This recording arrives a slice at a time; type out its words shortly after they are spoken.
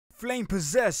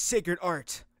flame-possessed sacred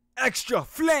art. Extra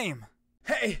flame!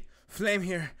 Hey, Flame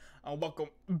here, and welcome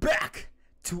back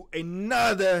to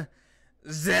another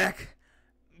Zach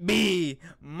B.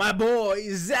 My boy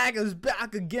Zach is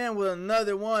back again with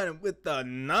another one with the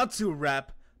NATSU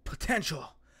rap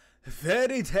potential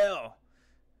fairy tale.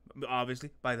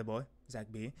 Obviously, by the boy Zach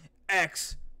B.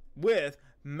 X with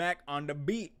Mack on the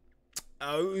beat.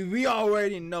 We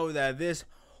already know that this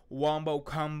wombo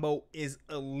combo is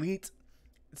elite.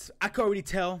 I can already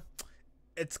tell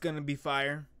it's gonna be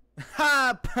fire.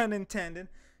 Ha! Pun intended.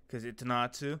 Because it's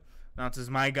Natsu. Natsu's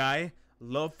my guy.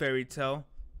 Love fairy tale.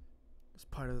 It's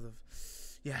part of the...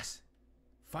 Yes.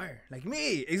 Fire. Like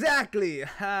me. Exactly.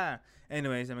 Ha!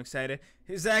 Anyways, I'm excited.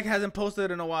 Zach hasn't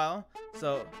posted in a while.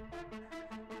 So...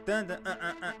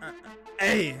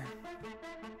 Hey!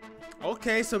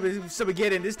 Okay, so we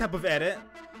get in this type of edit.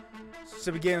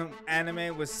 So we get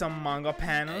anime with some manga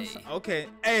panels. Hey. Okay.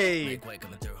 Hey!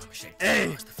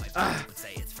 Hey!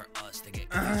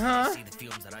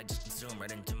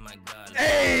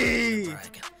 Hey!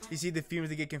 You see the fumes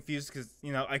that get confused because,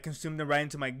 you know, I consume them right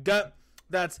into my gut.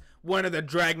 That's one of the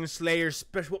Dragon Slayer's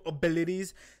special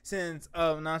abilities. Since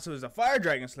Natsu is a fire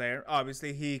Dragon Slayer,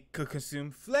 obviously he could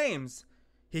consume flames.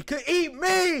 He could eat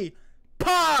me!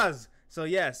 Pause! So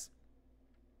yes.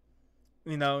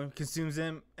 You know, consumes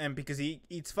him, and because he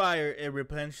eats fire, it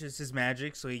replenishes his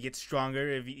magic, so he gets stronger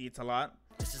if he eats a lot.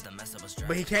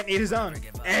 But he can't eat his own.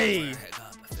 Hey!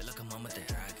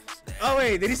 Oh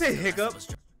wait, did he say hiccup?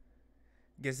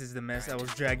 Guess it's the mess I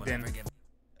was dragged in.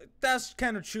 That's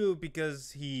kind of true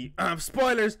because he,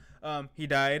 spoilers, he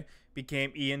died,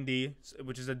 became E&D,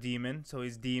 which is a demon, so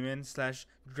he's demon slash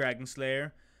Dragon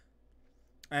Slayer.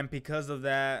 And because of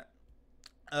that,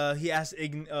 he asked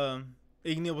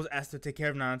Igni was asked to take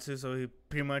care of Natsu, so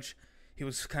he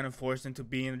was kind of forced into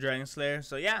being a Dragon Slayer.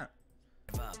 So yeah.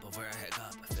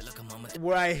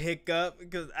 Where I hiccup,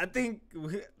 because I think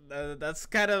that's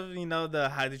kind of, you know, the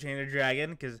How to Train Your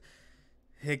Dragon, because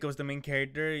Hiccup's the main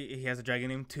character. He has a dragon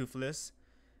named Toothless,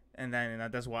 and then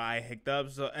that's why I hiccuped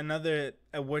up. So another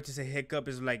word to say hiccup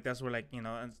is like, that's where, like, you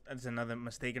know, that's another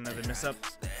mistake, another mess up.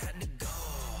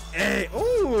 Hey,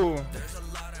 ooh.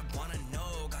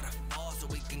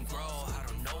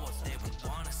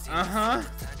 Uh-huh.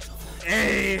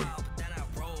 Hey.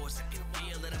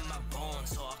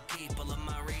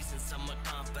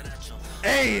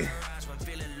 Hey.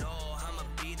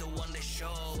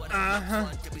 Uh-huh.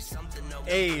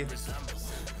 Hey.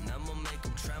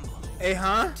 Hey,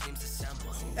 huh?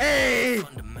 Hey.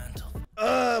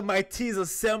 My T's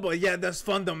assemble. Yeah, that's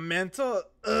fundamental.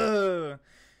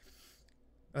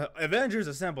 Avengers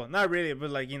assemble. Not really, but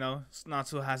like, you know,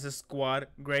 Natsu has his squad.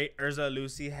 Great. Urza,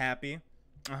 Lucy, Happy.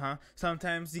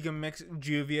 Sometimes you can mix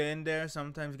Juvia in there.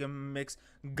 Sometimes you can mix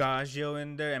Gagio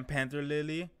in there and Panther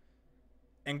Lily.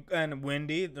 And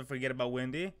Wendy. Don't forget about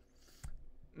Wendy.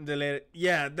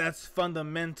 Yeah, that's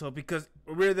fundamental because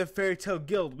we're the Fairy Tale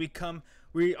Guild.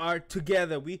 We are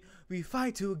together. We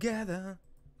fight together.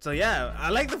 So yeah, I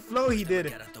like the flow he did.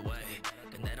 Get out the way.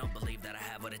 And they don't believe that I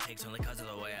have what it takes only because of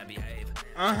the way I behave.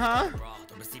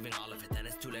 Receiving all of it, then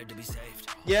it's too late to be saved.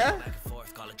 Yeah. Back and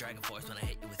forth, call it Dragon Force when I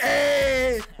hit you with.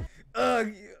 Hey.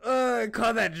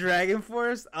 Call that Dragon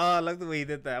Force. Oh, I like the way he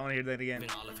did that. I want to hear that again.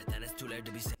 All of it, then it's too late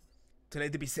to be saved. Too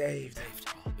late to be saved.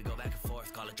 We go back and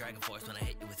forth, call it Dragon Force when I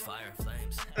hit you with fire and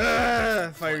flames.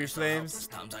 Fiery flames.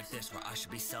 Times like this where I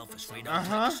should be selfish. Show you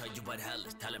what hell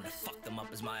is. Tell him to fuck them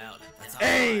up is my outlet. That's all.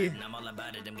 Hey. And I'm all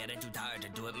about it. I'm getting too tired to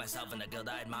do it myself in the guild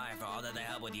I admire. For all that they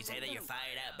help with you say that you're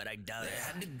fired up, but I doubt it.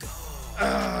 Had to go.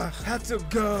 Had to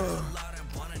go.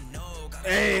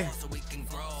 Hey.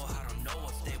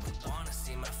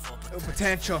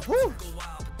 Potential. Woo.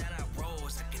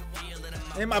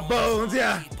 In my bones,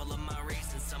 yeah.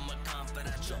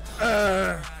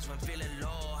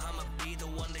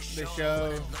 The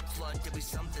show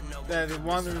that they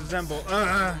want to resemble.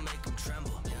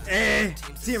 Hey,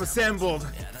 team assembled.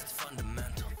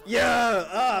 Yeah,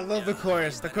 I love the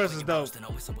chorus. The chorus is dope.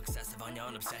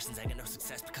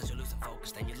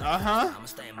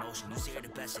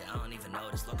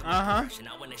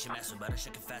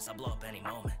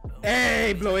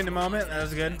 Hey, blow in the moment. That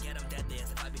was good.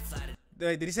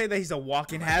 Did he say that he's a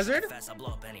walking hazard?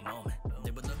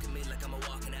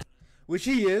 Which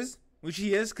he is,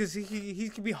 because he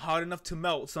can be hot enough to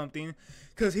melt something.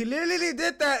 Because he literally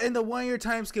did that in the 1 year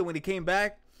time skip when he came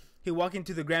back. He walked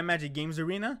into the Grand Magic Games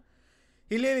arena.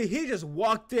 He just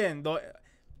walked in.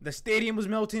 The stadium was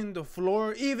melting, the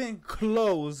floor even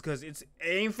closed, because it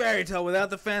ain't fairy tale without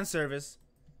the fan service.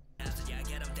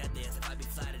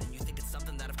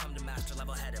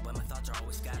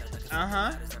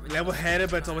 Level-headed,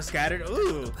 but it's always scattered.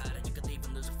 Ooh.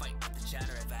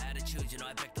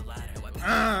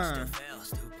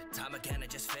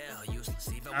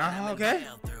 Okay.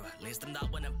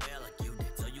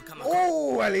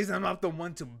 Oh, at least I'm not the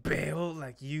one to bail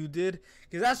like you did.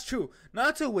 Because that's true.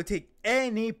 Natsu would take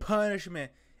any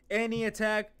punishment, any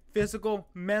attack, physical,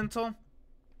 mental.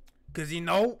 Because, you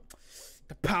know,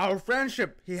 the power of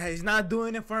friendship. He's not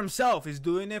doing it for himself. He's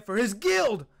doing it for his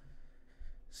guild.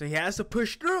 So he has to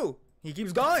push through. He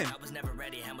keeps going. I was never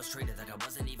ready and was treated like I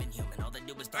wasn't even human. All they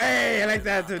do was hey, I like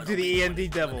that to the END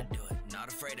devil. Not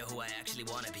afraid of who I actually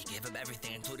want to be. Gave up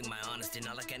everything, including my honesty.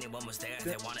 Not like anyone was there.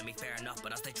 They wanted me fair enough,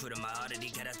 but I'll stay true to my oddity.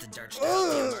 Get at the dirt.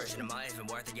 Am I even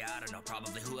worth it? Yeah, I don't know.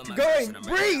 Probably who am I? Going,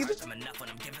 breathe. I'm enough when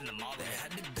I'm giving them all. They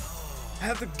had to go.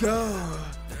 Have to go.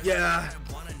 Yeah.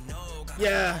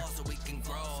 Yeah.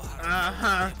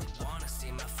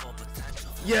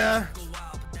 Yeah.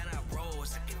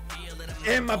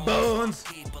 In my bones.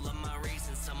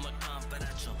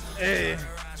 Hey.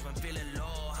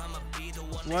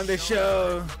 One day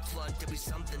show.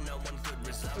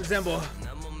 Resemble.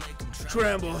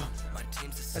 Tremble.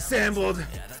 Assembled.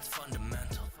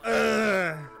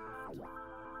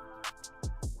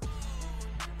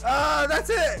 Oh,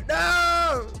 that's it.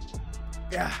 No.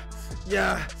 Yeah.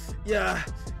 Yeah. Yeah.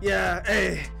 Yeah.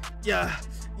 Hey. Yeah.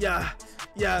 Yeah.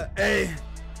 Yeah. Hey.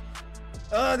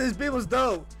 Oh, this beat was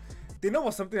dope. Do you know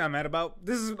what's something I'm mad about?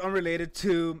 This is unrelated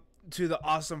to the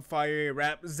awesome fire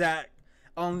rap Zach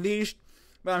Unleashed,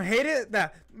 but I'm hated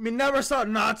that we never saw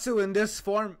Natsu in this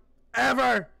form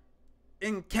ever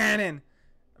in canon.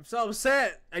 I'm so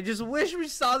upset. I just wish we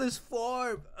saw this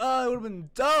form. Oh, it would have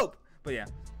been dope. But yeah.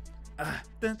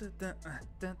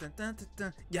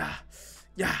 Yeah.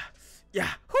 Yeah.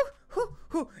 Yeah.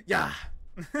 Yeah.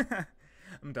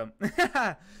 I'm dumb.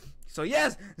 So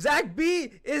yes,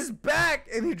 zachb is back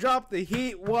and he dropped the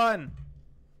Heat 1.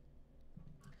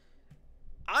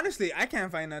 Honestly, I can't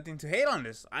find nothing to hate on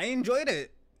this. I enjoyed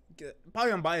it.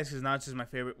 Probably I'm biased because Natsu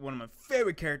is one of my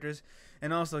favorite characters,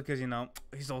 and also because, you know,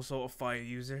 he's also a fire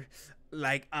user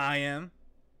like I am.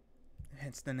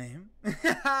 Hence the name.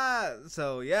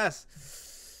 So yes,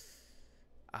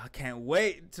 I can't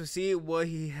wait to see what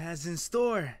he has in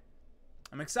store.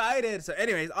 I'm excited. So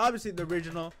anyways, obviously the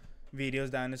original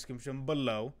videos down in the description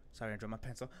below. Sorry, I dropped my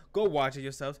pencil. Go watch it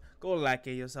yourselves. Go like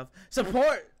it yourself.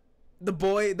 Support the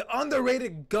boy, the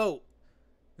underrated GOAT,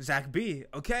 zachb.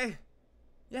 Okay?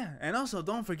 Yeah, and also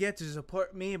don't forget to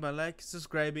support me by like,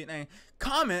 subscribing, and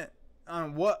comment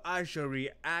on what I should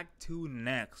react to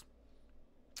next.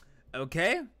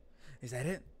 Okay? Is that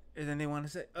it? Is there anything you want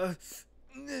to say?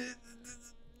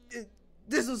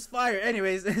 This was fire.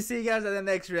 Anyways, see you guys at the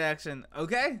next reaction.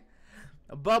 Okay?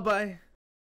 Bye-bye.